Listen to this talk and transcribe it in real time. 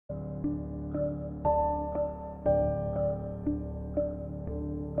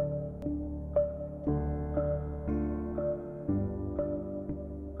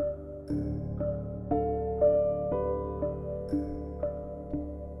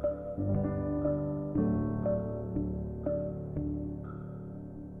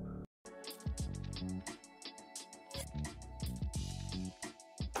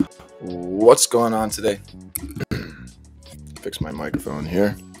What's going on today? Fix my microphone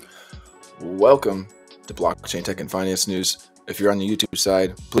here. Welcome to Blockchain Tech and Finance News. If you're on the YouTube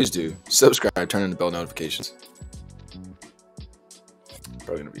side, please do subscribe, turn on the bell notifications.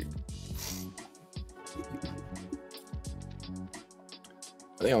 Probably gonna be.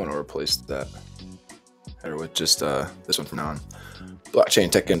 I think I want to replace that header with just this one from now on.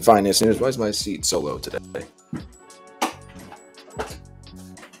 Blockchain Tech and Finance News. Why is my seat so low today?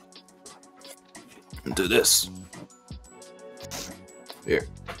 Do this here.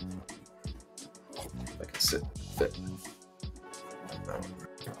 I can sit fit.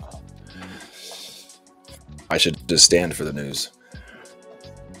 I should just stand for the news.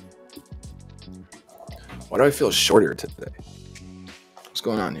 Why do I feel shorter today? What's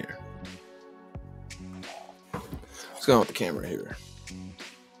going on here? What's going on with the camera here?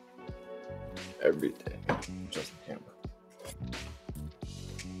 Every day, just the camera.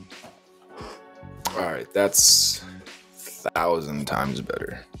 All right, that's 1,000 times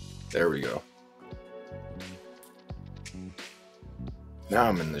better. There we go. Now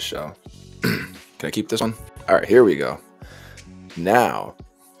I'm in the show. Can I keep this one? All right, here we go. Now,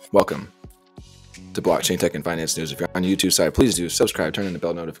 welcome to Blockchain Tech and Finance News. If you're on the YouTube side, please do subscribe, turn on the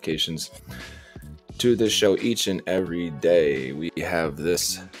bell notifications to this show each and every day. We have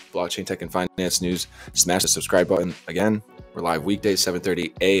this Blockchain Tech and Finance News. Smash the subscribe button. Again, we're live weekdays,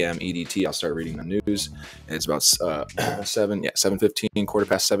 7:30 a.m. EDT. I'll start reading the news. And it's about 7:15, quarter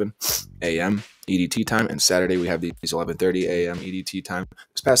past 7 a.m. EDT time. And Saturday, we have these 11:30 a.m. EDT time.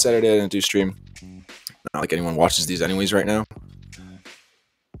 This past Saturday, I didn't do stream. Not like anyone watches these anyways right now.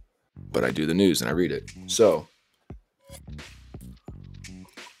 But I do the news and I read it. So,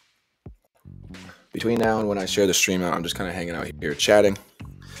 between now and when I share the stream out, I'm just kind of hanging out here chatting.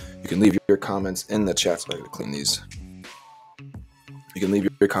 You can leave your comments in the chat. So I gotta clean these. You can leave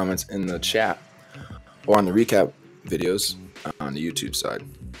your comments in the chat or on the recap videos on the YouTube side.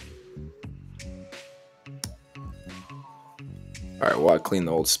 All right, well, I clean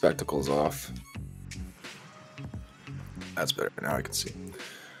the old spectacles off. That's better. Now I can see.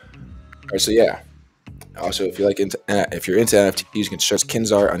 All right, so yeah. Also, if you're into NFTs, you can search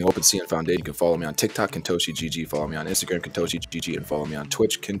KinSAMURAI on the OpenSea and Foundation. You can follow me on TikTok, KinToshi GG. Follow me on Instagram, KinToshi GG, and follow me on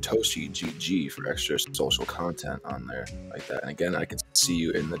Twitch, KinToshi GG, for extra social content on there like that. And again, I can see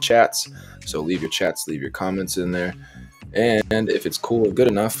you in the chats, so leave your chats, leave your comments in there. And if it's cool or good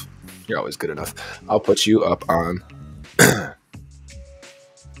enough, you're always good enough, I'll put you up on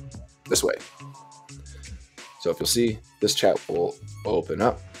this way. So if you'll see, this chat will open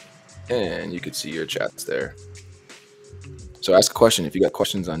up. And you can see your chats there. So ask a question if you got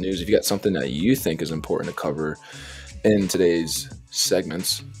questions on news. If you got something that you think is important to cover in today's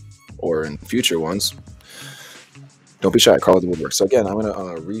segments or in future ones, don't be shy. Call it the woodwork. So again, I'm going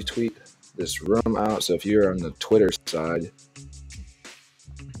to retweet this room out. So if you're on the Twitter side,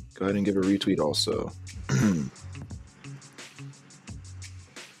 go ahead and give a retweet also.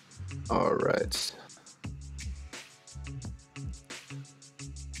 All right.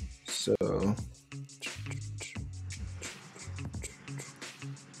 So,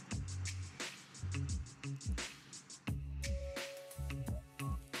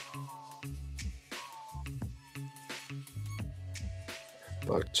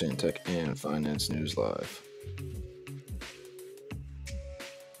 Blockchain Tech and Finance News Live.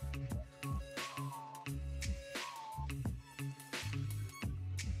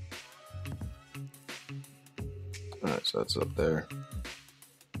 All right, so that's up there.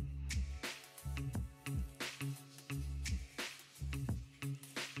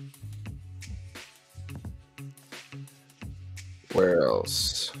 Where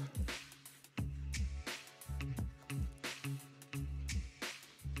else?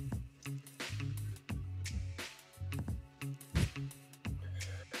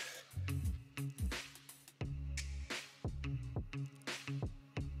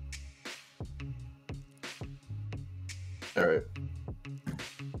 All right.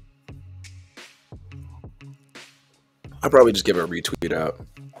 I'll probably just give a retweet out.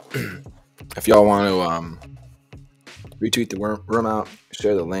 If y'all want to retweet the room out,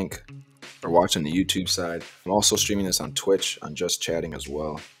 share the link, or watch on the YouTube side. I'm also streaming this on Twitch, on Just Chatting as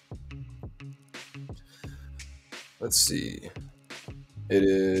well. Let's see. It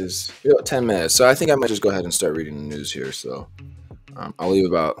is 10 minutes, so I think I might just go ahead and start reading the news here. So I'll leave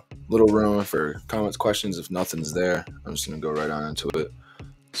about little room for comments, questions. If nothing's there, I'm just going to go right on into it.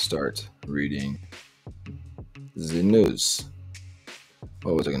 Start reading the news.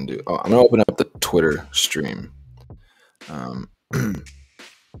 What was I going to do? Oh, I'm going to open up the Twitter stream.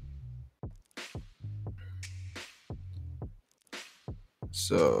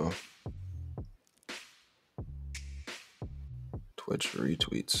 So Twitch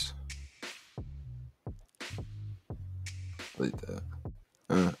retweets. Delete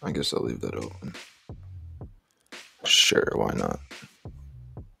that. I guess I'll leave that open. Sure, why not?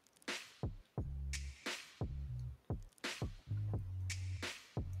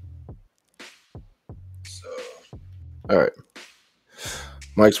 So, all right.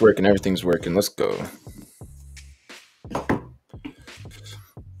 Mic's working, everything's working. Let's go.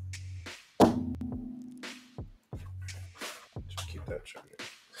 Keep that trigger.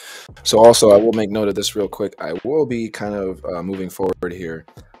 So also, I will make note of this real quick. I will be kind of moving forward here.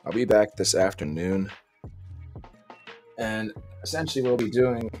 I'll be back this afternoon. And essentially what we'll be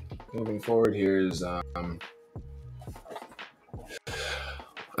doing moving forward here is I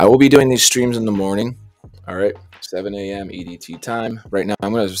will be doing these streams in the morning. All right, 7 a.m. EDT time. Right now,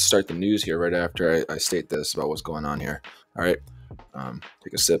 I'm going to start the news here right after I state this about what's going on here. All right,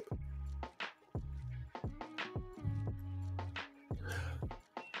 take a sip.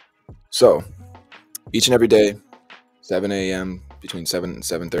 So, each and every day, 7 a.m., between 7 and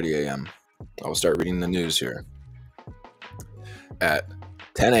 7:30 a.m., I will start reading the news here. At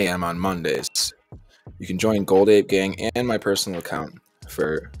 10 a.m. on Mondays, you can join Gold Ape Gang and my personal account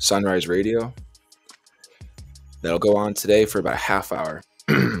for Sunrise Radio. That'll go on today for about a half hour,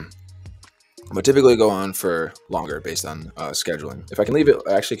 but typically go on for longer based on scheduling. If I can leave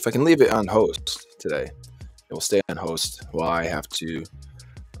it on host today, it will stay on host while I have to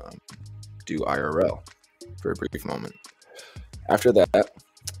do IRL for a brief moment. After that,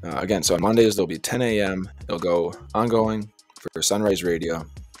 again, so on Mondays, there'll be 10 a.m. It'll go ongoing for Sunrise Radio.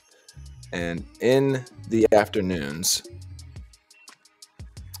 And in the afternoons,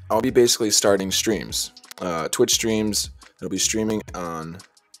 I'll be basically starting streams. Twitch streams. It'll be streaming on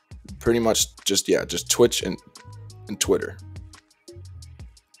pretty much just Twitch and Twitter.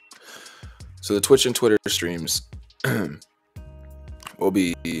 So the Twitch and Twitter streams will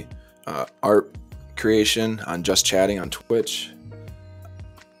be art creation on Just Chatting on Twitch.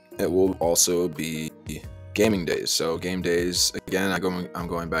 It will also be gaming days. So game days, again, I'm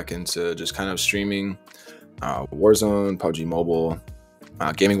going back into just kind of streaming Warzone, PUBG Mobile,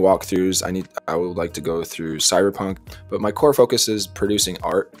 gaming walkthroughs. I would like to go through Cyberpunk, but my core focus is producing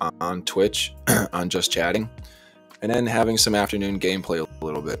art on Twitch, on Just Chatting, and then having some afternoon gameplay a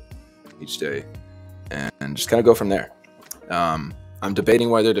little bit each day, and just kind of go from there. I'm debating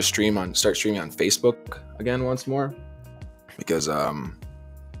whether to start streaming on Facebook again once more, because I'm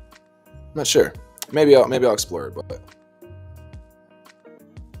not sure. Maybe I'll explore it, but.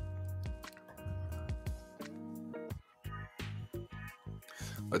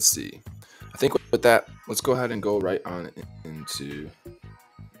 Let's see. I think with that, let's go ahead and go right on into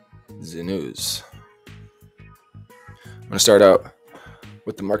the news. I'm going to start out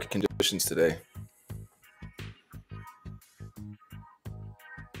with the market conditions today.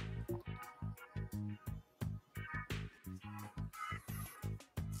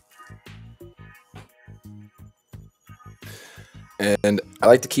 And I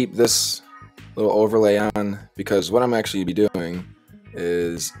like to keep this little overlay on because what I'm actually be doing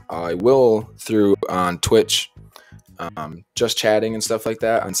is I will through on Twitch Just Chatting and stuff like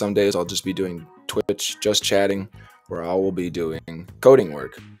that. On some days I'll just be doing Twitch Just Chatting, where I will be doing coding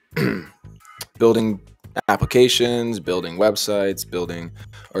work, building applications, building websites,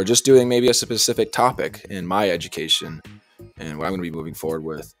 or just doing maybe a specific topic in my education and what I'm going to be moving forward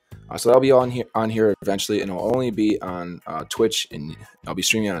with. So that'll be on here eventually, and it'll only be on Twitch, and I'll be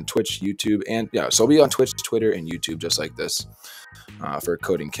streaming on Twitch, YouTube, and so I'll be on Twitch, Twitter, and YouTube just like this for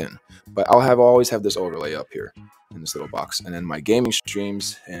Coding Kin. But I'll always have this overlay up here in this little box, and then my gaming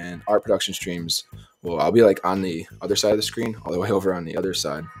streams and art production streams. Well, I'll be like on the other side of the screen, all the way over on the other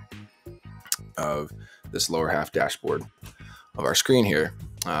side of this lower half dashboard of our screen here,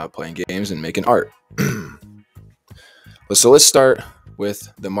 playing games and making art. So let's start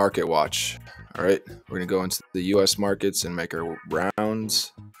with the market watch. All right, we're gonna go into the US markets and make our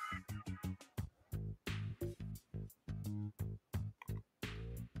rounds.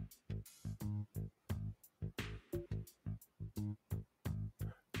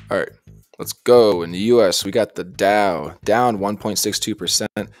 All right, let's go. In the US, we got the Dow down 1.62%,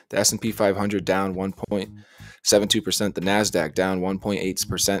 the S&P 500 down 1.72%, the Nasdaq down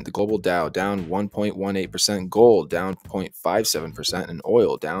 1.8%, the global Dow down 1.18%, gold down 0.57%, and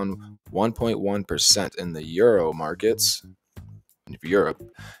oil down 1.1%. In the Euro markets, in Europe,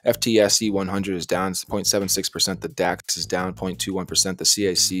 FTSE 100 is down 0.76%, the DAX is down 0.21%, the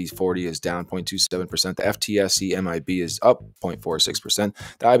CAC 40 is down 0.27%, the FTSE MIB is up 0.46%,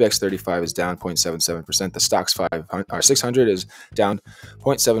 the IBEX 35 is down 0.77%, the Stocks 600 is down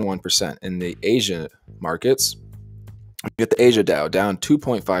 0.71%. In the Asian markets, We get the Asia Dow down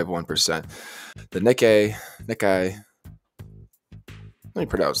 2.51%. The Nikkei, let me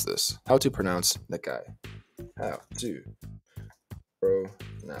pronounce this. How to pronounce Nikkei? How to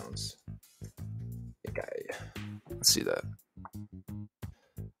pronounce Nikkei? Let's see that.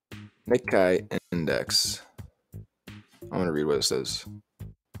 Nikkei index. I want to read what it says.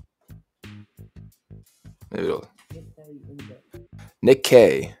 Maybe it'll.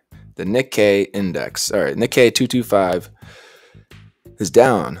 Nikkei. The Nikkei index. All right, Nikkei 225 is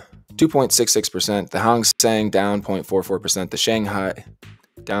down 2.66%. The Hang Seng down 0.44%. The Shanghai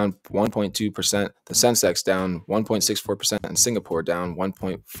down 1.2%. The Sensex down 1.64%. And Singapore down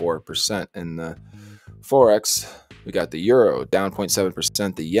 1.4%. In the Forex, we got the Euro down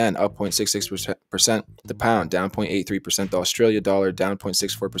 0.7%. The Yen up 0.66%. The Pound down 0.83%. The Australia Dollar down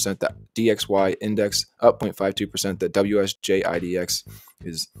 0.64%. The DXY Index up 0.52%. The WSJ IDX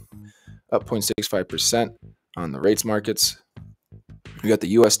is up 0.65% on the rates markets. We got the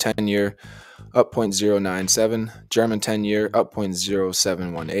US 10-year up 0.097, German 10-year up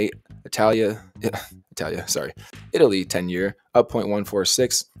 0.0718, Italy 10-year up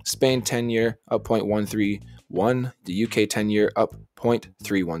 0.146, Spain 10-year up 0.131, the UK 10-year up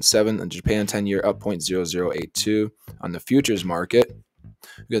 0.317, and Japan 10-year up 0.0082. On the futures market,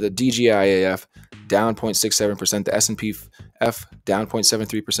 we got the DGIAF down 0.67%, the S&P F down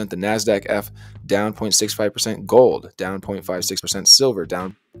 0.73%, the NASDAQ F down 0.65%, gold down 0.56%, silver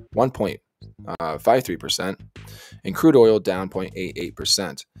down 1.53%, and crude oil down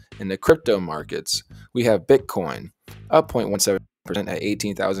 0.88%. In the crypto markets, we have Bitcoin up 0.17% at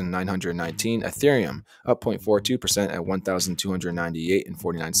 18,919, Ethereum up 0.42% at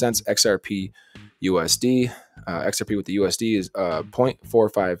 1,298.49 cents, XRP USD, XRP with the USD is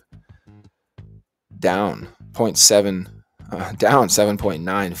 0.45 down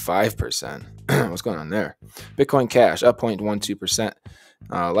 7.95%. What's going on there? Bitcoin Cash up 0.12%.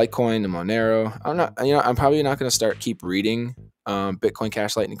 Litecoin and Monero. I'm probably not going to keep reading Bitcoin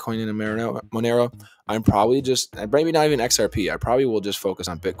Cash, Litecoin, and Monero. I'm probably maybe not even XRP. I probably will just focus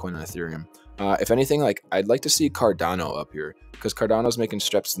on Bitcoin and Ethereum. If anything, I'd like to see Cardano up here because Cardano's making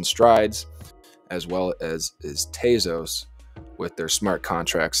steps and strides, as well as is Tezos with their smart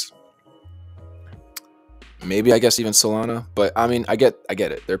contracts. Maybe I guess even Solana, but I mean I get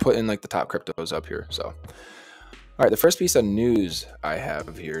it. They're putting the top cryptos up here. So, all right, the first piece of news I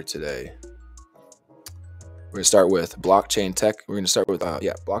have here today. We're gonna start with blockchain tech. We're gonna start with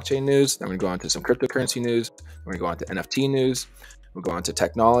blockchain news. Then we're gonna go on to some cryptocurrency news. We're gonna go on to NFT news. We'll go on to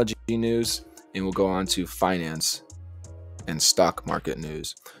technology news, and we'll go on to finance and stock market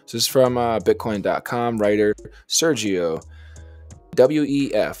news. So this is from Bitcoin.com writer Sergio.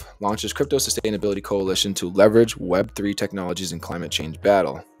 WEF launches Crypto Sustainability Coalition to leverage Web3 technologies in climate change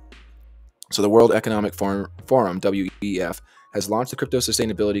battle. So the World Economic Forum, WEF, has launched the Crypto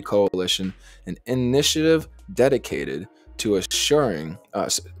Sustainability Coalition, an initiative dedicated to assessing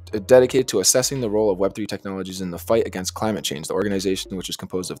the role of Web3 technologies in the fight against climate change. The organization, which is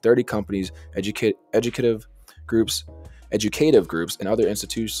composed of 30 companies, educative groups, and other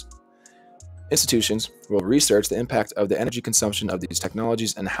institutions will research the impact of the energy consumption of these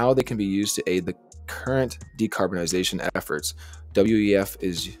technologies and how they can be used to aid the current decarbonization efforts. WEF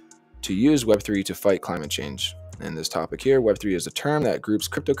is to use Web3 to fight climate change. And this topic here, Web3 is a term that groups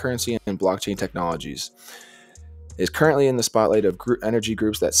cryptocurrency and blockchain technologies. It is currently in the spotlight of energy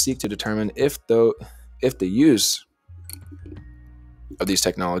groups that seek to determine if the use of these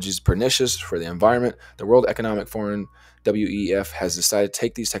technologies is pernicious for the environment. The World Economic Forum, WEF, has decided to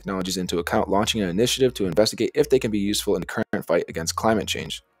take these technologies into account, launching an initiative to investigate if they can be useful in the current fight against climate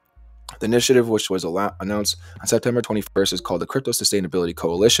change. The initiative, which was announced on September 21st, is called the Crypto Sustainability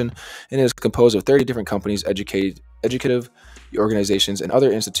Coalition, and is composed of 30 different companies, educative organizations, and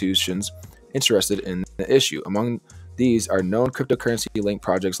other institutions interested in the issue. Among these are known cryptocurrency-linked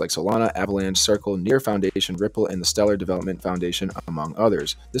projects like Solana, Avalanche, Circle, Near Foundation, Ripple, and the Stellar Development Foundation, among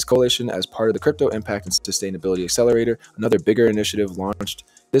others. This coalition, as part of the Crypto Impact and Sustainability Accelerator, another bigger initiative launched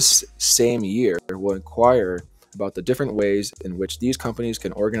this same year, will inquire about the different ways in which these companies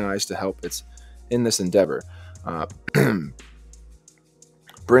can organize to help in this endeavor.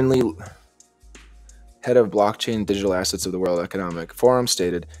 Brindley, head of blockchain and digital assets of the World Economic Forum,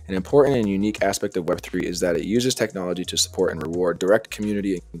 stated, an important and unique aspect of Web3 is that it uses technology to support and reward direct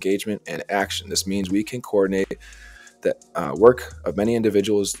community engagement and action. This means we can coordinate the work of many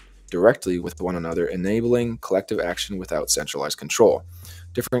individuals directly with one another, enabling collective action without centralized control.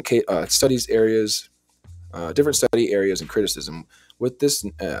 Different study areas and criticism. With this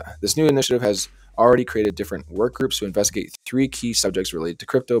new initiative has already created different work groups to investigate 3 key subjects related to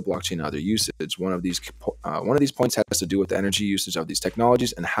crypto, blockchain, and other usage. One of these points has to do with the energy usage of these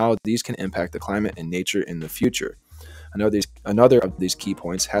technologies and how these can impact the climate and nature in the future. Another of these key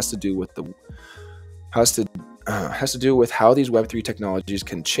points has to do with how these Web3 technologies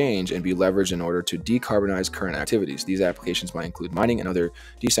can change and be leveraged in order to decarbonize current activities. These applications might include mining and other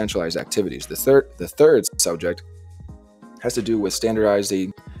decentralized activities. The third subject has to do with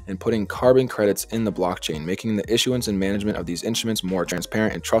standardizing and putting carbon credits in the blockchain, making the issuance and management of these instruments more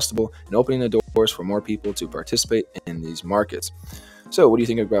transparent and trustable, and opening the doors for more people to participate in these markets. So what do you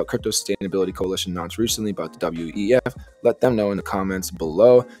think about Crypto Sustainability Coalition announced recently about the WEF? Let them know in the comments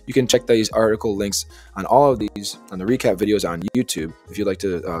below. You can check these article links on all of these on the recap videos on YouTube if you'd like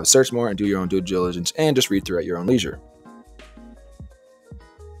to search more and do your own due diligence and just read through at your own leisure.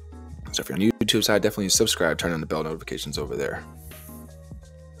 So if you're on the YouTube side, definitely subscribe, turn on the bell notifications over there.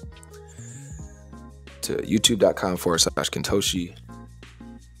 To youtube.com/KinToshi.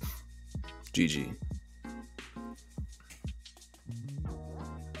 GG.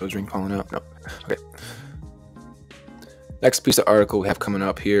 Was ring calling out? No. Okay. Next piece of article we have coming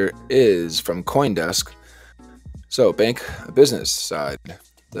up here is from CoinDesk. So bank business side.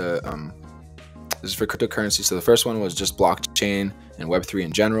 This is for cryptocurrency. So the first one was just blockchain and Web3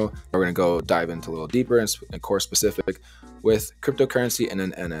 in general. We're going to go dive into a little deeper and core specific with cryptocurrency and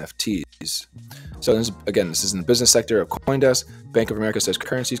then NFTs. So this is in the business sector of CoinDesk. Bank of America says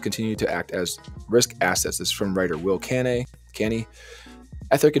currencies continue to act as risk assets. This is from writer Will Canny.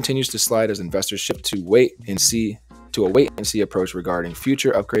 Ether continues to slide as investors shift to a wait and see approach regarding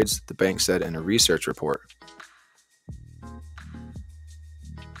future upgrades, the bank said in a research report.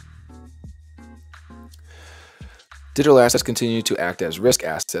 Digital assets continue to act as risk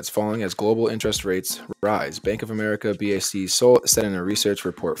assets, falling as global interest rates rise. Bank of America BAC said in a research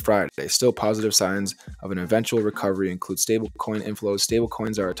report Friday. Still, positive signs of an eventual recovery include stablecoin inflows.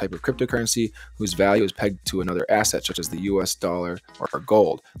 Stablecoins are a type of cryptocurrency whose value is pegged to another asset, such as the US dollar or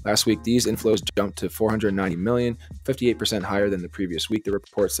gold. Last week, these inflows jumped to 490 million, 58% higher than the previous week, the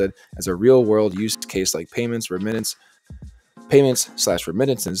report said, as a real-world use case like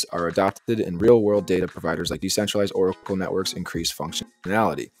Payments/remittances are adopted in real-world data providers like decentralized Oracle networks increase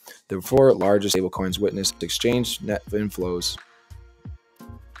functionality. The 4 largest stablecoins witnessed exchange net inflows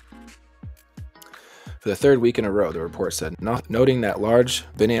for the 3rd week in a row, the report said, noting that large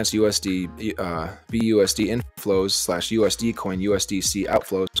Binance BUSD inflows/USD coin USDC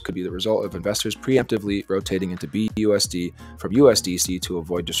outflows could be the result of investors preemptively rotating into BUSD from USDC to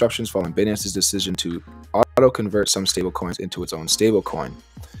avoid disruptions following Binance's decision to auto-convert some stablecoins into its own stablecoin.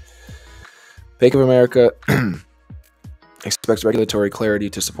 Bank of America expects regulatory clarity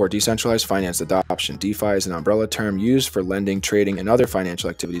to support decentralized finance adoption. DeFi is an umbrella term used for lending, trading, and other financial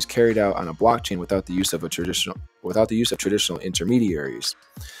activities carried out on a blockchain without the use of traditional intermediaries.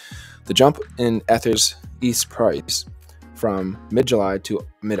 The jump in ETH's price from mid-July to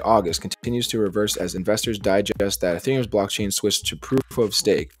mid-August continues to reverse as investors digest that Ethereum's blockchain switch to proof of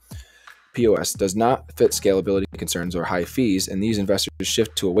stake POS does not fit scalability concerns or high fees, and these investors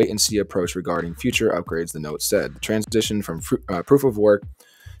shift to a wait-and-see approach regarding future upgrades, the note said. The transition from proof of work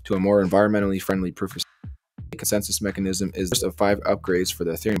to a more environmentally friendly proof of stake consensus mechanism is the first of 5 upgrades for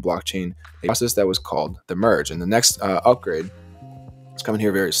the Ethereum blockchain, a process that was called the merge. And the next upgrade is coming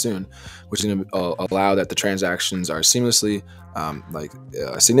here very soon, which is going to allow that the transactions are seamlessly,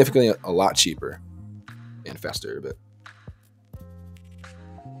 significantly a lot cheaper and faster a bit.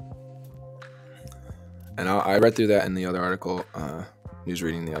 And I read through that in the other article, news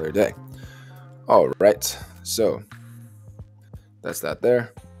reading the other day. All right, so that's that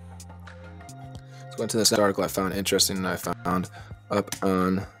there. Let's go into this article I found interesting and I found up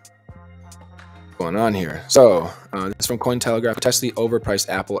on going on here. So this is from Cointelegraph. Potentially overpriced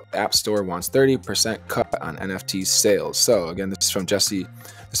Apple App Store wants 30% cut on NFT sales. So again, this is from Jesse.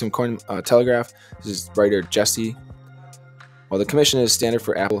 This is from Cointelegraph. This is writer Jesse. While the commission is standard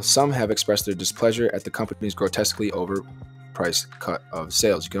for Apple, some have expressed their displeasure at the company's grotesquely overpriced cut of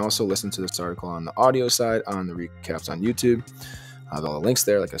sales. You can also listen to this article on the audio side on the recaps on YouTube. I have all the links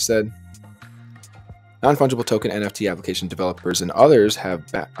there, like I said. Non-fungible token NFT application developers and others have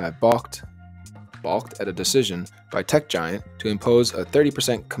balked at a decision by tech giant to impose a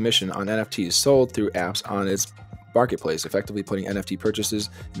 30% commission on NFTs sold through apps on its marketplace, effectively putting NFT purchases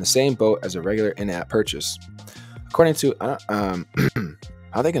in the same boat as a regular in-app purchase. According to, how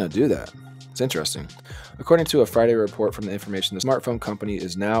are they going to do that? It's interesting. According to a Friday report from The Information, the smartphone company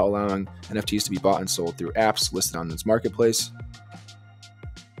is now allowing NFTs to be bought and sold through apps listed on its marketplace.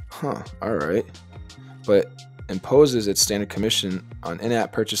 All right. But imposes its standard commission on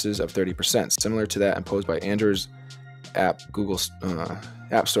in-app purchases of 30%, similar to that imposed by Andrew's App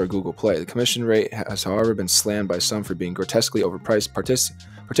Store Google Play. The commission rate has, however, been slammed by some for being grotesquely overpriced,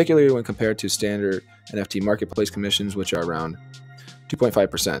 particularly when compared to standard NFT marketplace commissions, which are around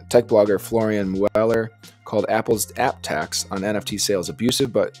 2.5%. Tech blogger Florian Mueller called Apple's app tax on NFT sales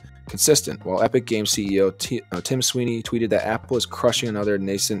abusive but consistent, while Epic Games CEO Tim Sweeney tweeted that Apple is crushing another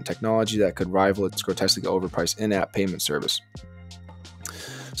nascent technology that could rival its grotesquely overpriced in-app payment service.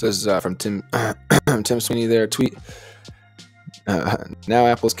 So this is from Tim Sweeney there. Tweet. Now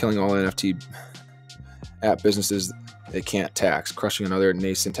Apple's killing all NFT app businesses they can't tax, crushing another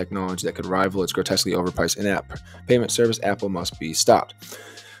nascent technology that could rival its grotesquely overpriced in-app payment service. Apple must be stopped.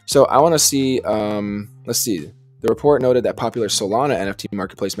 So I want to see, let's see. The report noted that popular Solana NFT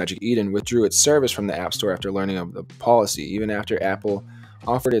marketplace Magic Eden withdrew its service from the App Store after learning of the policy, even after Apple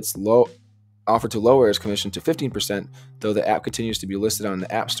offered to lower its commission to 15%, though the app continues to be listed on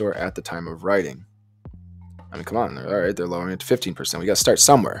the App Store at the time of writing. I mean, come on, all right, they're lowering it to 15%. We got to start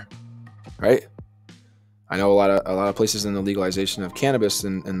somewhere, right? I know a lot of places in the legalization of cannabis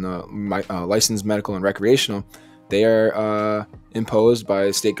and the licensed medical and recreational, they are imposed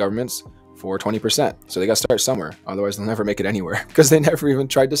by state governments for 20%. So they got to start somewhere. Otherwise, they'll never make it anywhere because they never even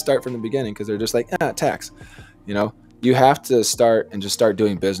tried to start from the beginning because they're just like, tax. You know, you have to start and just start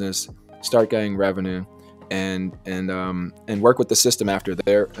doing business, start getting revenue, and work with the system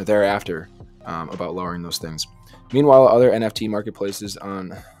thereafter about lowering those things. Meanwhile, other NFT marketplaces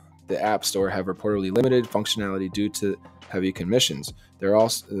on the App Store have reportedly limited functionality due to heavy commissions.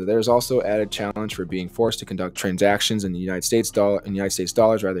 There's also added challenge for being forced to conduct transactions in the United States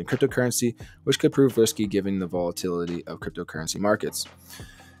dollars rather than cryptocurrency, which could prove risky given the volatility of cryptocurrency markets.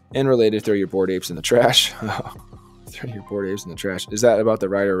 And related, throw your bored apes in the trash. Throw your bored apes in the trash. Is that about the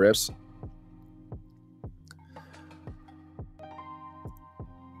Rider Rips?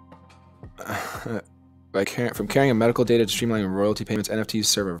 From carrying medical data to streamlining royalty payments, NFTs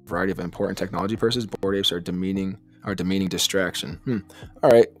serve a variety of important technology purposes. Bored apes are demeaning distraction. All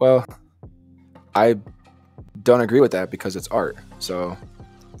right, well, I don't agree with that because it's art. So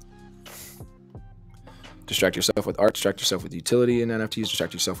distract yourself with art, distract yourself with utility in NFTs,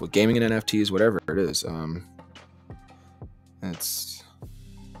 distract yourself with gaming in NFTs, whatever it is.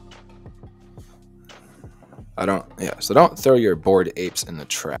 So don't throw your bored apes in the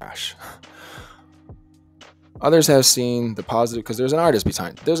trash. Others have seen the positive because there's an artist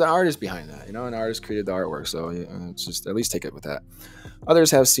behind that. You know, an artist created the artwork, so it's just at least take it with that. Others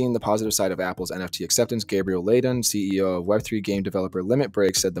have seen the positive side of Apple's NFT acceptance. Gabriel Layden, CEO of Web3 game developer Limit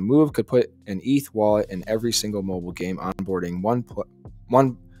Break, said the move could put an ETH wallet in every single mobile game, onboarding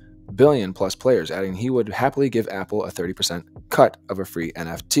 1 billion plus players, adding he would happily give Apple a 30% cut of a free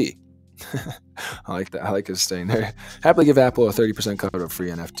NFT. I like that. I like his saying there. Happily give Apple a 30% cut of a free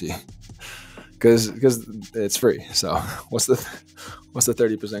NFT. Because it's free. So what's the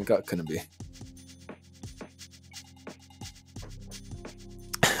 30% cut gonna be?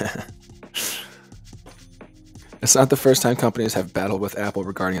 It's not the first time companies have battled with Apple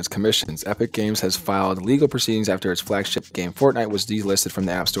regarding its commissions. Epic Games has filed legal proceedings after its flagship game Fortnite was delisted from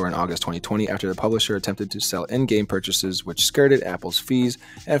the App Store in August 2020 after the publisher attempted to sell in-game purchases which skirted Apple's fees.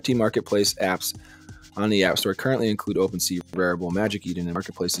 NFT marketplace apps on the App Store currently include OpenSea, Rarible, Magic Eden, and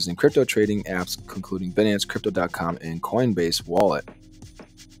marketplaces and crypto trading apps, including Binance, Crypto.com, and Coinbase Wallet.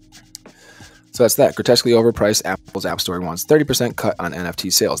 So that's that. Grotesquely overpriced. Apple's App Store wants 30% cut on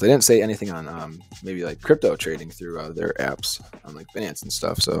NFT sales. They didn't say anything on maybe like crypto trading through their apps on like Binance and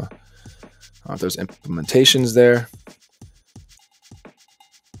stuff. So I don't know if there's implementations there.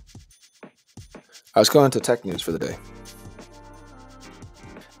 Let's go into tech news for the day.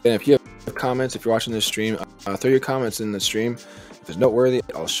 And if you have comments, if you're watching this stream, throw your comments in the stream. If it's noteworthy,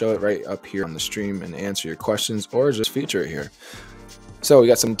 I'll show it right up here on the stream and answer your questions or just feature it here. So we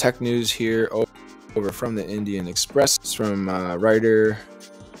got some tech news here over from the Indian Express. It's from writer.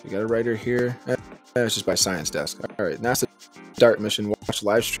 We got a writer here. It's just by Science Desk. All right, NASA DART mission watch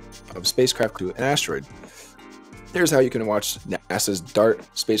live stream of spacecraft to an asteroid. Here's how you can watch NASA's DART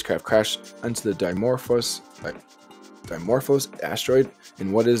spacecraft crash into the Dimorphos asteroid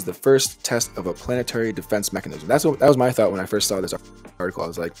in what is the first test of a planetary defense mechanism. That was my thought when I first saw this article. I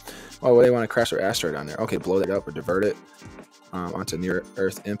was like, oh, well, they want to crash their asteroid on there. Okay, blow that up or divert it onto near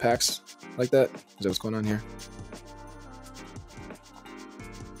Earth impacts like that. Is that what's going on here?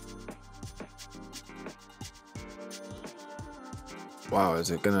 Wow,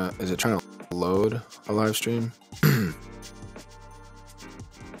 is it trying to load a live stream?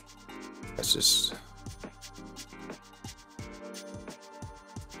 That's just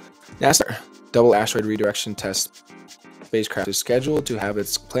NASA. double asteroid redirection test spacecraft is scheduled to have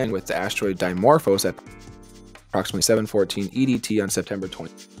its plan with the asteroid Dimorphos at approximately 7:14 EDT on September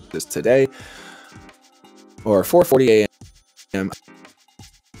 20th. This today, or 4:40 a.m.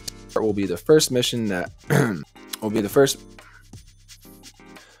 will be the first mission that will be the first.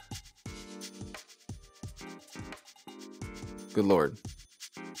 Good Lord.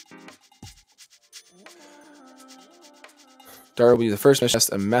 DART will be the first mission to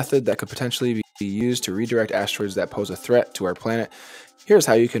test a method that could potentially be used to redirect asteroids that pose a threat to our planet. Here's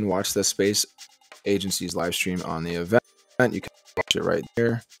how you can watch the space agency's live stream on the event. You can watch it right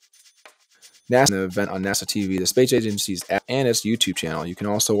there. NASA event on NASA TV, the space agency's app, and its YouTube channel. You can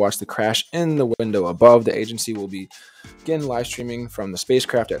also watch the crash in the window above. The agency will begin live streaming from the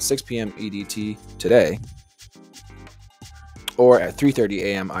spacecraft at 6 p.m. EDT today, or at 3:30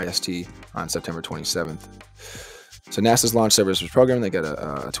 a.m. IST on September 27th. So NASA's launch services program, they got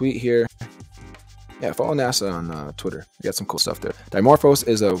a tweet here. Yeah, follow NASA on Twitter. They got some cool stuff there. Dimorphos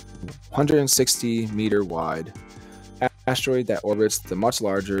is a 160-meter wide asteroid that orbits the much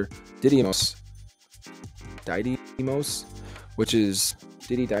larger Didymos, which is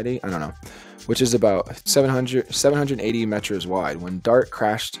which is about 780 meters wide. When DART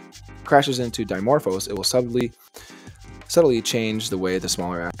crashes into Dimorphos, it will subtly change the way the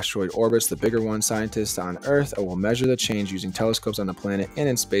smaller asteroid orbits the bigger one. Scientists on Earth will measure the change using telescopes on the planet and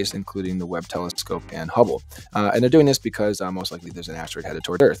in space, including the Webb telescope and Hubble. And they're doing this because most likely there's an asteroid headed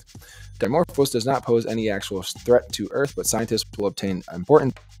toward Earth. Dimorphos does not pose any actual threat to Earth, but scientists will obtain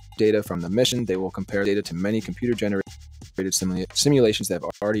important data from the mission. They will compare data to many computer-generated simulations that have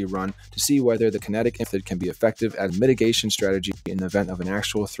already run to see whether the kinetic method can be effective as a mitigation strategy in the event of an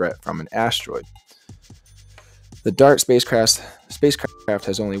actual threat from an asteroid. The DART spacecraft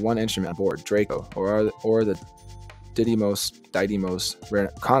has only one instrument on board, Draco, or the Didymos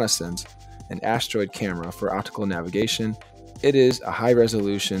reconnaissance, an asteroid camera for optical navigation. It is a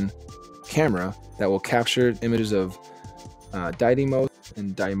high-resolution camera that will capture images of Didymos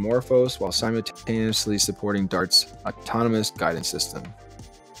and Dimorphos while simultaneously supporting DART's autonomous guidance system.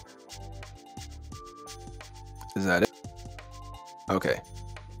 Is that it? Okay.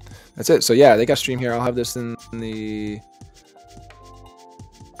 That's it. So yeah, they got stream here. I'll have this on the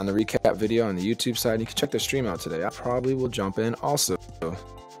recap video on the YouTube side. You can check the stream out today. I probably will jump in also.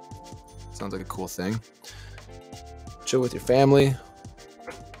 Sounds like a cool thing. Chill with your family.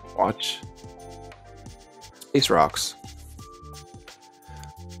 Watch Space Rocks.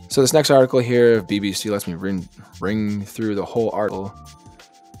 So this next article here, BBC lets me ring through the whole article.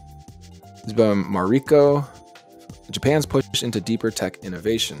 It's by Mariko. Japan's push into deeper tech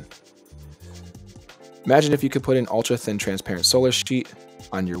innovation. Imagine if you could put an ultra-thin transparent solar sheet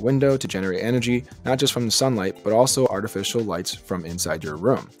on your window to generate energy, not just from the sunlight, but also artificial lights from inside your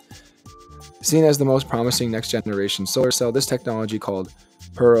room. Seen as the most promising next-generation solar cell, this technology called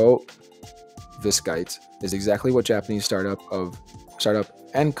perovskite is exactly what Japanese startup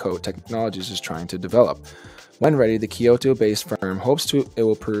Enco Technologies is trying to develop. When ready, the Kyoto-based firm hopes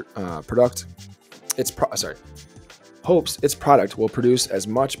its product will produce as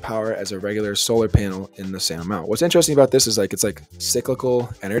much power as a regular solar panel in the same amount. What's interesting about this is it's like cyclical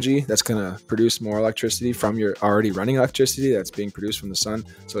energy that's going to produce more electricity from your already running electricity that's being produced from the sun.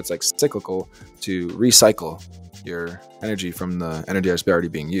 So it's like cyclical to recycle your energy from the energy that's already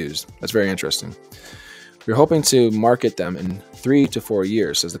being used. That's very interesting. We're hoping to market them in 3 to 4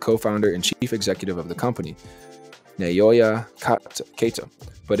 years, says the co-founder and chief executive of the company, Naoya Kato.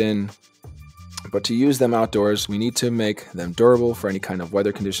 But to use them outdoors, we need to make them durable for any kind of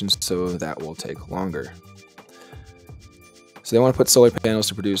weather conditions, so that will take longer. So they want to put solar panels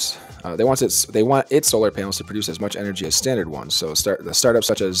to produce. They want its solar panels to produce as much energy as standard ones. So the startups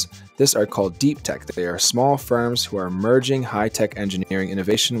such as this are called deep tech. They are small firms who are merging high-tech engineering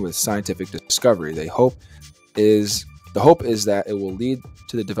innovation with scientific discovery. The hope is that it will lead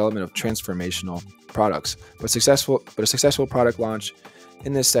to the development of transformational products. But a successful product launch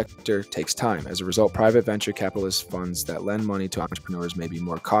in this sector takes time. As a result, private venture capitalist funds that lend money to entrepreneurs may be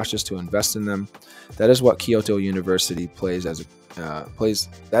more cautious to invest in them. That is what Kyoto University that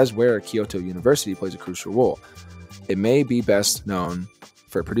is where Kyoto University plays a crucial role. It may be best known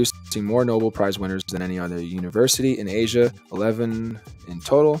for producing more Nobel Prize winners than any other university in Asia, 11 in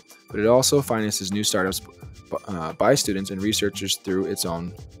total, but it also finances new startups by students and researchers through its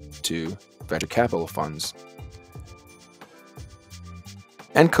own 2 venture capital funds.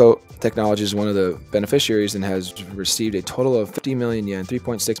 Enco Technology is one of the beneficiaries and has received a total of 50 million yen,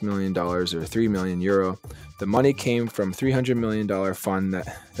 $3.6 million, or 3 million euro. The money came from $300 million fund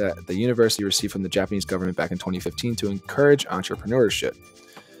that the university received from the Japanese government back in 2015 to encourage entrepreneurship.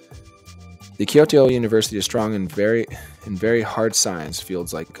 The Kyoto University is strong in very hard science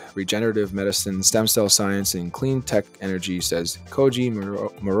fields like regenerative medicine, stem cell science, and clean tech energy, says Koji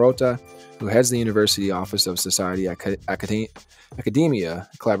Murata, who heads the University Office of Society Academia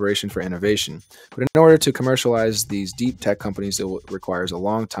Collaboration for Innovation. But in order to commercialize these deep tech companies, it requires a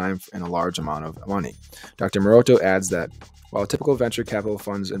long time and a large amount of money. Dr. Murata adds that while a typical venture capital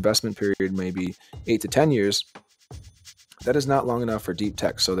fund's investment period may be 8 to 10 years, that is not long enough for deep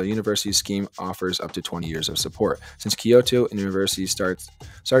tech, so the university's scheme offers up to 20 years of support. Since Kyoto University started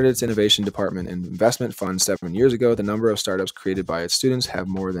its innovation department and investment fund 7 years ago, the number of startups created by its students have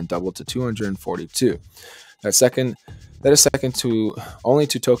more than doubled to 242. That is second to only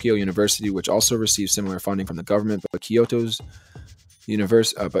to Tokyo University, which also receives similar funding from the government, but Kyoto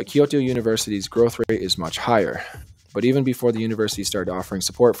University's growth rate is much higher. But even before the university started offering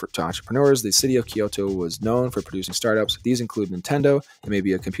support to entrepreneurs, the city of Kyoto was known for producing startups. These include Nintendo. It may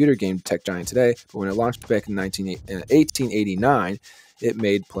be a computer game tech giant today, but when it launched back in 1889, it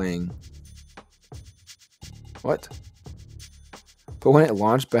made playing... What? But when it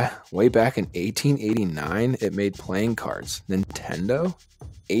launched way back in 1889, it made playing cards. Nintendo?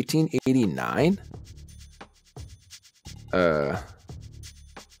 1889? I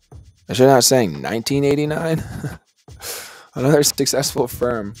should not saying 1989? Another successful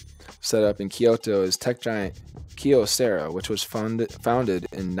firm set up in Kyoto is tech giant Kyocera, which was founded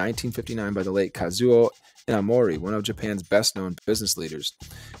in 1959 by the late Kazuo Inamori, one of Japan's best-known business leaders.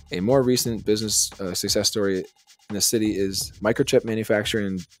 A more recent business success story in the city is microchip manufacturer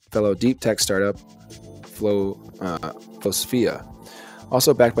and fellow deep tech startup Flosphere.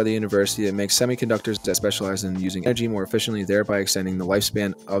 Also backed by the university, it makes semiconductors that specialize in using energy more efficiently, thereby extending the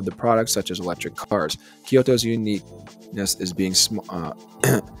lifespan of the products, such as electric cars. Kyoto's uniqueness is being small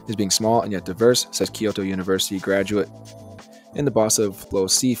and yet diverse, says Kyoto University graduate and the boss of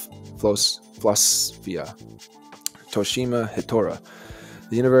Flosphere, Toshima Hitora.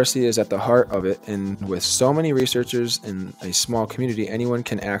 The university is at the heart of it, and with so many researchers in a small community, anyone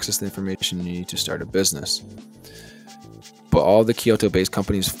can access the information you need to start a business. But all the Kyoto-based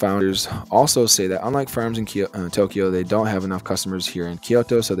companies' founders also say that unlike firms in Tokyo, they don't have enough customers here in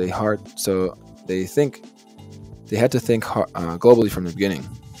Kyoto, so they had to think globally from the beginning.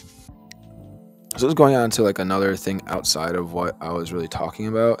 So it's going on to like another thing outside of what I was really talking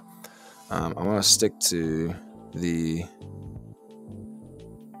about. I want to stick to the...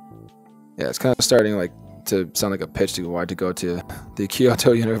 Yeah, it's kind of starting like to sound like a pitch to why to go to the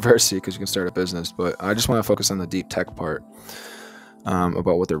Kyoto University, because you can start a business. But I just want to focus on the deep tech part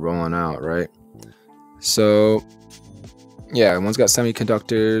about what they're rolling out, right? So yeah, one's got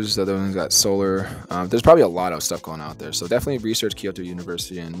semiconductors, the other one's got solar. There's probably a lot of stuff going out there, so definitely research Kyoto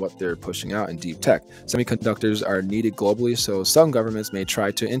University and what they're pushing out in deep tech. Semiconductors are needed globally, so some governments may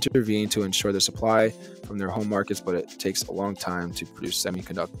try to intervene to ensure the supply from their home markets, but it takes a long time to produce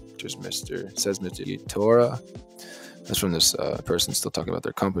semiconductors, says Mr. Yutora. That's from this person still talking about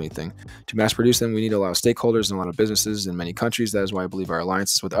their company thing. To mass produce them, we need a lot of stakeholders and a lot of businesses in many countries. That is why I believe our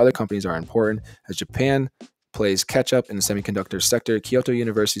alliances with other companies are important. As Japan plays catch-up in the semiconductor sector, Kyoto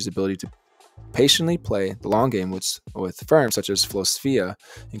University's ability to patiently play the long game with firms such as Flosphere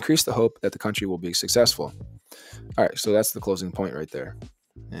increase the hope that the country will be successful. All right, so that's the closing point right there.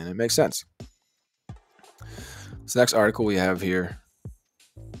 And it makes sense. So the next article we have here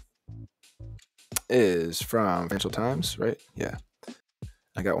is from Financial Times, right? Yeah.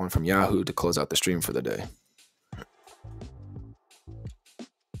 I got one from Yahoo to close out the stream for the day.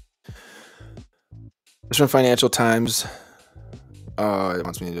 It's from Financial Times. It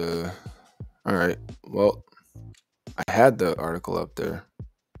wants me to... All right. Well, I had the article up there,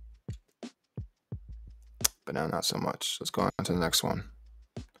 but now not so much. Let's go on to the next one.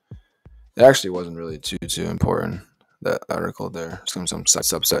 It actually wasn't really too important, that article there. Some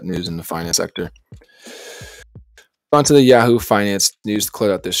subset news in the finance sector. On to the Yahoo Finance news to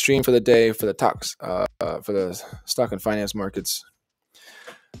close out this stream for the day for the talks for the stock and finance markets.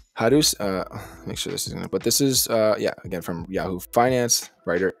 Make sure this is gonna. But this is again from Yahoo Finance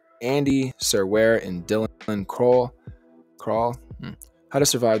writer Andy Serware and Dylan Kroll. How to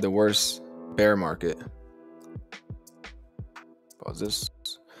survive the worst bear market. Pause this.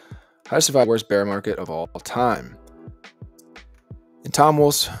 How to survive the worst bear market of all time. In Tom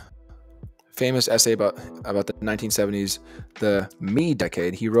Wolfe's famous essay about the 1970s, the Me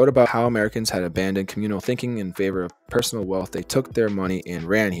Decade, he wrote about how Americans had abandoned communal thinking in favor of personal wealth. They took their money and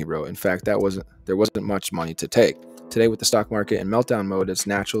ran, he wrote. In fact, there wasn't much money to take. Today, with the stock market in meltdown mode, it's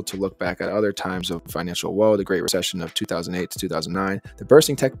natural to look back at other times of financial woe, the Great Recession of 2008 to 2009, the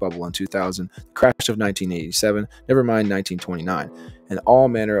bursting tech bubble in 2000, the crash of 1987, never mind 1929. and all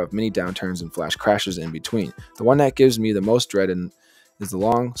manner of mini downturns and flash crashes in between. The one that gives me the most dread is the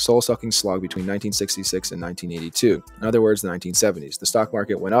long, soul-sucking slog between 1966 and 1982. In other words, the 1970s. The stock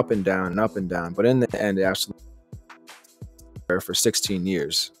market went up and down, but in the end, it absolutely for 16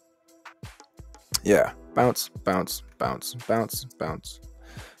 years. Yeah, bounce, bounce, bounce, bounce, bounce.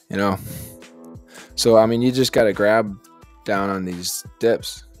 You know? So, I mean, you just got to grab down on these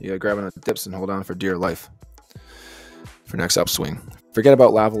dips. You got to grab on the dips and hold on for dear life for next upswing. Forget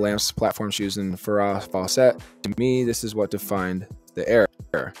about lava lamps, platform shoes, and Farah Fawcett. To me, this is what defined the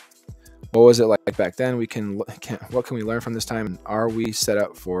era. What was it like back then? What can we learn from this time? And are we set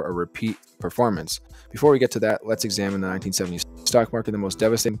up for a repeat performance? Before we get to that, let's examine the 1970s stock market. The most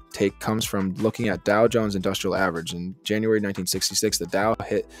devastating take comes from looking at Dow Jones Industrial Average. In January 1966, the Dow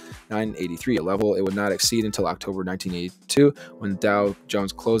hit 983, a level it would not exceed until October 1982, when Dow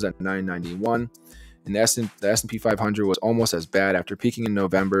Jones closed at 991. And the S&P 500 was almost as bad. After peaking in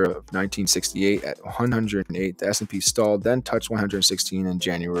November of 1968 at 108, the S&P stalled, then touched 116 in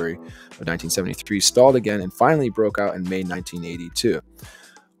January of 1973, stalled again, and finally broke out in May 1982.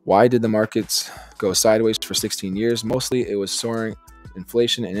 Why did the markets go sideways for 16 years? Mostly it was soaring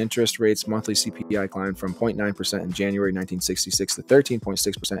inflation and interest rates. Monthly CPI climbed from 0.9% in January 1966 to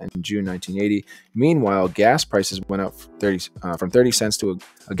 13.6% in June 1980. Meanwhile, gas prices went up from 30 cents to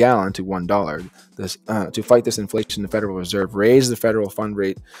a gallon to $1. To fight this inflation, the Federal Reserve raised the federal fund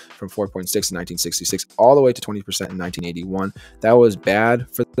rate from 4.6 in 1966 all the way to 20% in 1981. That was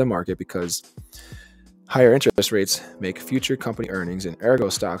bad for the market because higher interest rates make future company earnings and ergo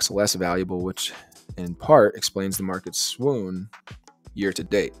stocks less valuable, which in part explains the market's swoon year to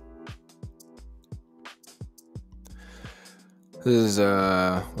date. This is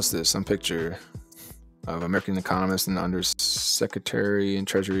what's this? Some picture of American economist and under Secretary of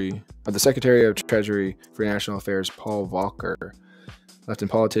Treasury for National Affairs Paul Volcker, left-wing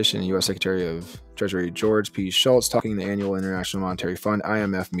politician and U.S. Secretary of Treasury George P. Shultz talking in the annual International Monetary Fund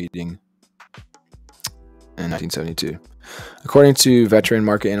 (IMF) meeting in 1972. According to veteran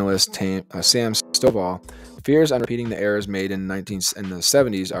market analyst Sam Stovall, fears on repeating the errors made in the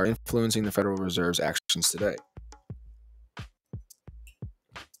 70s are influencing the Federal Reserve's actions today.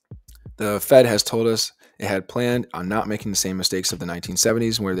 The Fed has told us it had planned on not making the same mistakes of the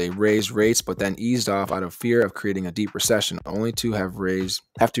 1970s, where they raised rates but then eased off out of fear of creating a deep recession, only to have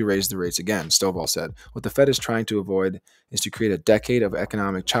to raise the rates again, Stovall said. What the Fed is trying to avoid is to create a decade of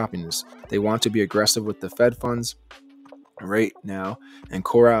economic choppiness. They want to be aggressive with the Fed funds rate now and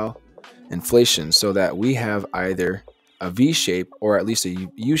corral inflation so that we have either a V-shape or at least a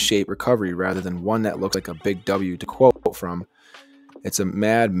U-shape recovery rather than one that looks like a big W. To quote from "It's a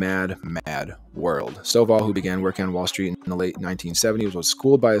mad, mad, mad world." Stovall, who began working on Wall Street in the late 1970s, was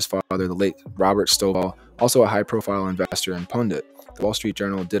schooled by his father, the late Robert Stovall, also a high-profile investor and pundit. The Wall Street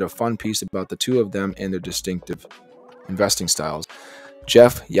Journal did a fun piece about the two of them and their distinctive investing styles.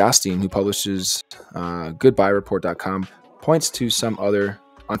 Jeff Yasteen, who publishes GoodbyeReport.com, points to some other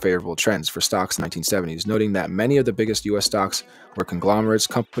unfavorable trends for stocks in the 1970s, noting that many of the biggest U.S. stocks were conglomerates,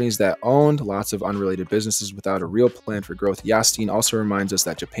 companies that owned lots of unrelated businesses without a real plan for growth. Yasteen also reminds us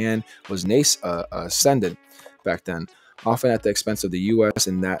that Japan was ascendant back then, often at the expense of the U.S.,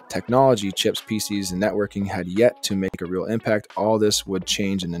 and that technology, chips, PCs, and networking had yet to make a real impact. All this would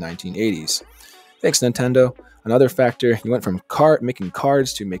change in the 1980s. Thanks, Nintendo. Another factor, you went from making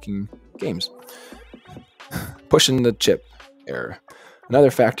cards to making games, pushing the chip era. Another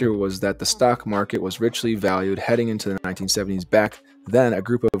factor was that the stock market was richly valued heading into the 1970s. Back then, a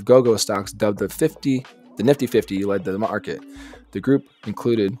group of go-go stocks dubbed the Nifty 50 led the market. The group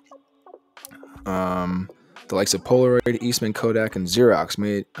included the likes of Polaroid, Eastman, Kodak, and Xerox,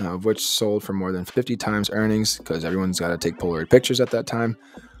 made of which sold for more than 50 times earnings because everyone's got to take Polaroid pictures at that time,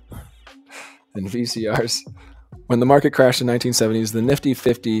 and VCRs. When the market crashed in the 1970s, the Nifty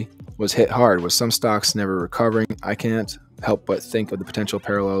 50 was hit hard, with some stocks never recovering. I can't help but think of the potential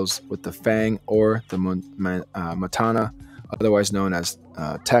parallels with the FANG or the Matana, otherwise known as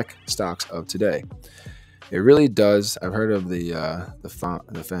tech stocks of today. It really does. I've heard of the FANG,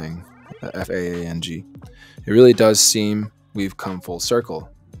 the FAANG. It really does seem we've come full circle,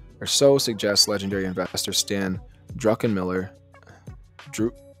 or so suggests legendary investor Stan Druckenmiller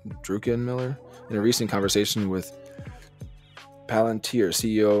in a recent conversation with Palantir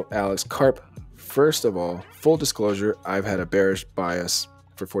CEO Alex Karp. First of all, full disclosure, I've had a bearish bias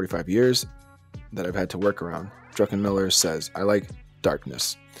for 45 years that I've had to work around. Druckenmiller says, I like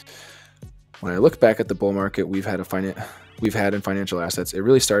darkness. When I look back at the bull market we've had in financial assets, it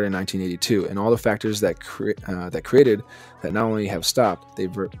really started in 1982, and all the factors that created that not only have stopped,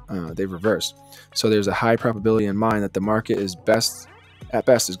 they've reversed. So there's a high probability in mind that the market is best at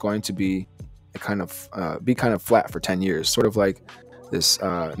best is going to be kind of flat for 10 years, sort of like this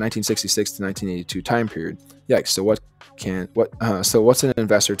 1966 to 1982 time period. Yikes! So what's an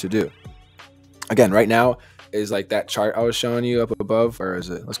investor to do? Again, right now is like that chart I was showing you up above, or is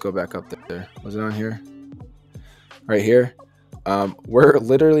it? Let's go back up there. Was it on here? Right here. We're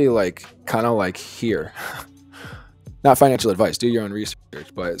literally like kind of like here. Not financial advice. Do your own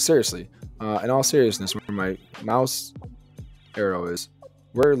research, but seriously, in all seriousness, where my mouse arrow is,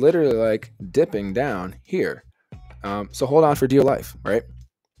 we're literally like dipping down here. So hold on for dear life, right?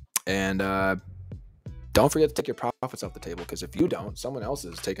 And don't forget to take your profits off the table, because if you don't, someone else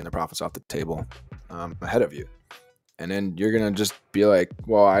is taking the profits off the table ahead of you. And then you're going to just be like,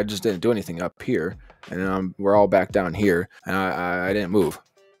 well, I just didn't do anything up here. And we're all back down here, and I didn't move.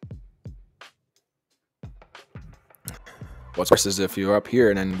 What's worse is if you're up here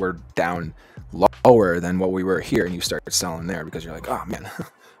and then we're down lower than what we were here, and you start selling there because you're like, oh man,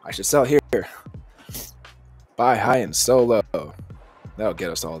 I should sell here. Buy high and sell low. That'll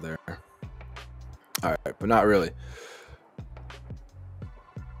get us all there. All right, but not really.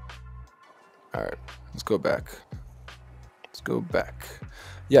 All right, let's go back.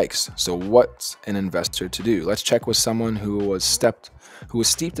 Yikes. So what's an investor to do? Let's check with someone who was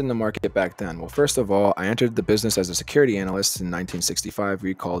steeped in the market back then. Well, first of all, I entered the business as a security analyst in 1965,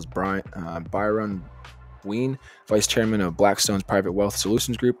 recalls Byron Ween, vice chairman of Blackstone's Private Wealth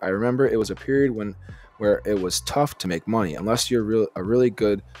Solutions Group. I remember it was a period where it was tough to make money unless you're a really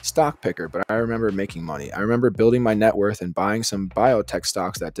good stock picker, but I remember making money. I remember building my net worth and buying some biotech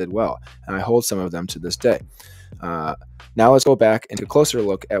stocks that did well, and I hold some of them to this day. Now let's go back and take a closer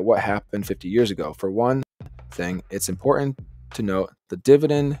look at what happened 50 years ago. For one thing, it's important to note the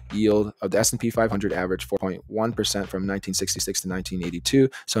dividend yield of the S&P 500 averaged 4.1% from 1966 to 1982.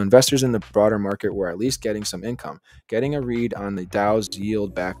 So investors in the broader market were at least getting some income. Getting a read on the Dow's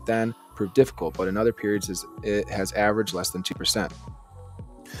yield back then proved difficult, but in other periods it has averaged less than 2%.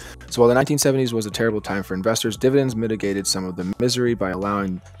 So while the 1970s was a terrible time for investors, dividends mitigated some of the misery by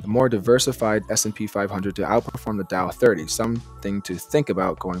allowing the more diversified S&P 500 to outperform the Dow 30, something to think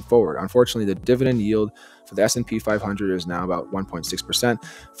about going forward. Unfortunately, the dividend yield for the S&P 500 is now about 1.6%.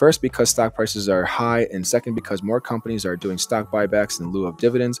 First, because stock prices are high, and second, because more companies are doing stock buybacks in lieu of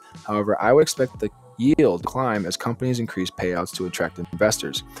dividends. However, I would expect the yield to climb as companies increase payouts to attract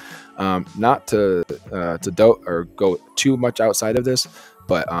investors. Not to dote or go too much outside of this,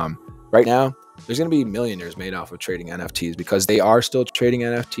 but right now, there's going to be millionaires made off of trading NFTs, because they are still trading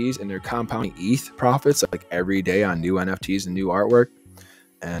NFTs and they're compounding ETH profits like every day on new NFTs and new artwork.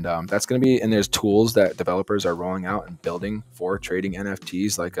 And that's going to be, and there's tools that developers are rolling out and building for trading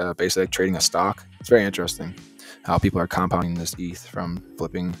NFTs, like basically like trading a stock. It's very interesting how people are compounding this ETH from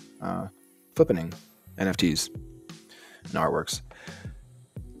flipping NFTs and artworks.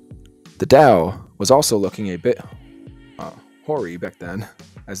 The Dow was also looking a bit hoary back then,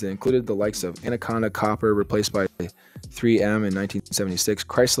 as they included the likes of Anaconda Copper, replaced by 3M in 1976,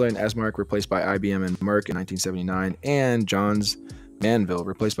 Chrysler and Esmark, replaced by IBM and Merck in 1979, and Johns Manville,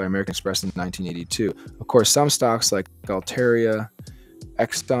 replaced by American Express in 1982. Of course, some stocks like Altaria,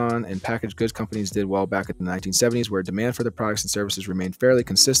 Exxon, and packaged goods companies did well back in the 1970s, where demand for the products and services remained fairly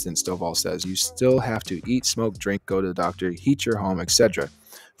consistent, Stovall says. You still have to eat, smoke, drink, go to the doctor, heat your home, etc.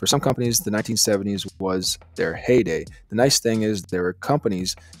 For some companies, the 1970s was their heyday. The nice thing is there were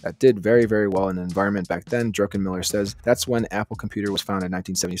companies that did very, very well in the environment back then. Druckenmiller says that's when Apple Computer was founded in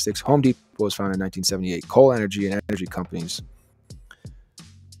 1976, Home Depot was founded in 1978, coal energy and energy companies.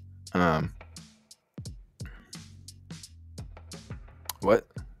 What?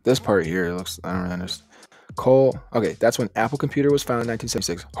 This part here looks, I don't understand. Coal, okay, that's when Apple Computer was founded in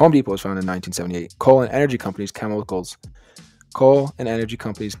 1976, Home Depot was founded in 1978, coal and energy companies, chemicals. Coal and energy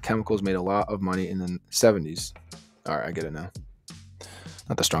companies, chemicals made a lot of money in the 70s. All right, I get it now.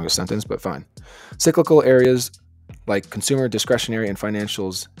 Not the strongest sentence, but fine. Cyclical areas like consumer, discretionary, and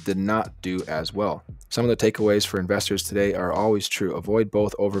financials did not do as well. Some of the takeaways for investors today are always true. Avoid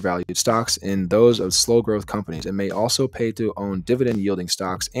both overvalued stocks and those of slow growth companies. It may also pay to own dividend yielding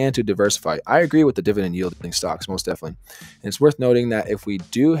stocks and to diversify. I agree with the dividend yielding stocks, most definitely. And it's worth noting that if we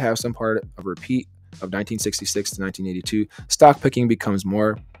do have some part of repeat of 1966 to 1982, stock picking becomes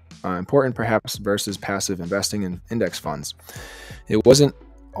more important perhaps versus passive investing in index funds. It wasn't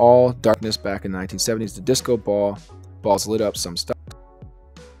all darkness back in the 1970s. The disco balls lit up some stuff.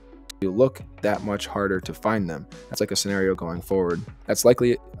 You look that much harder to find them. That's like a scenario going forward. That's a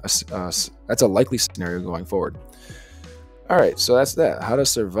likely scenario going forward. All right, so that's that. How to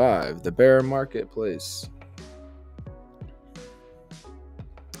survive the bear marketplace.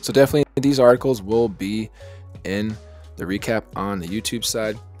 So definitely these articles will be in the recap on the YouTube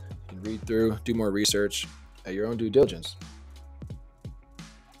side. You can read through, do more research at your own due diligence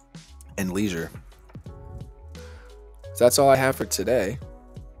and leisure. So that's all I have for today.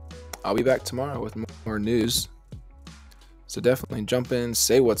 I'll be back tomorrow with more news. So definitely jump in,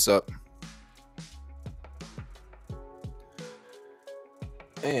 say what's up.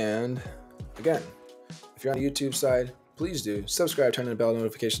 And again, if you're on the YouTube side, please do subscribe, turn on the bell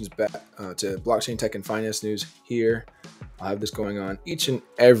notifications back to Blockchain Tech and Finance News here. I'll have this going on each and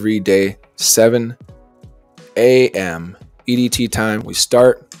every day, 7 a.m. EDT time. We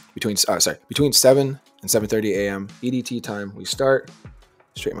start between 7 and 7:30 a.m. EDT time. We start.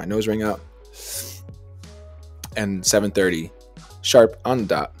 Straighten my nose ring out. And 7:30 sharp on the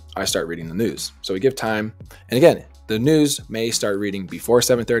dot, I start reading the news. So we give time. And again, the news may start reading before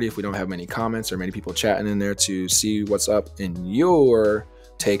 7:30 if we don't have many comments or many people chatting in there to see what's up in your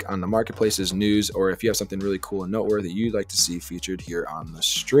take on the marketplace's news, or if you have something really cool and noteworthy you'd like to see featured here on the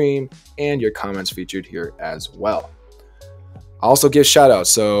stream and your comments featured here as well. I'll also give shout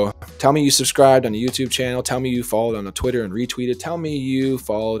outs. So tell me you subscribed on the YouTube channel. Tell me you followed on the Twitter and retweeted. Tell me you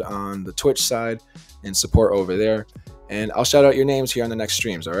followed on the Twitch side and support over there. And I'll shout out your names here on the next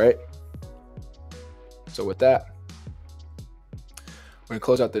streams, all right? So with that, we're going to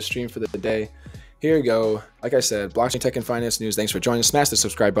close out this stream for the day. Here you go. Like I said, Blockchain Tech and Finance News. Thanks for joining. Smash the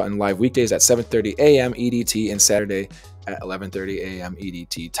subscribe button live weekdays at 7:30 a.m. EDT and Saturday at 11:30 a.m.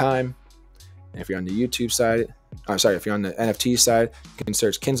 EDT time. And if you're on the YouTube side, if you're on the NFT side, you can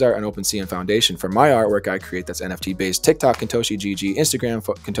search KINSART on OpenSea and Foundation for my artwork I create that's NFT based. TikTok, KinToshi GG, Instagram,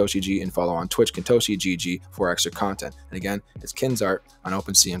 KinToshi G, and follow on Twitch, KinToshi GG for extra content. And again, it's KINSART on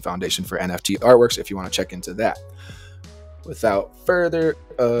OpenSea and Foundation for NFT artworks if you want to check into that. Without further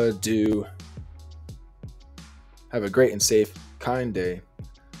ado, have a great and safe, kind day.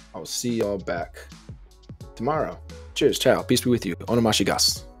 I will see y'all back tomorrow. Cheers, ciao, peace be with you.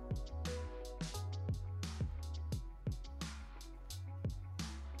 Onomashigas.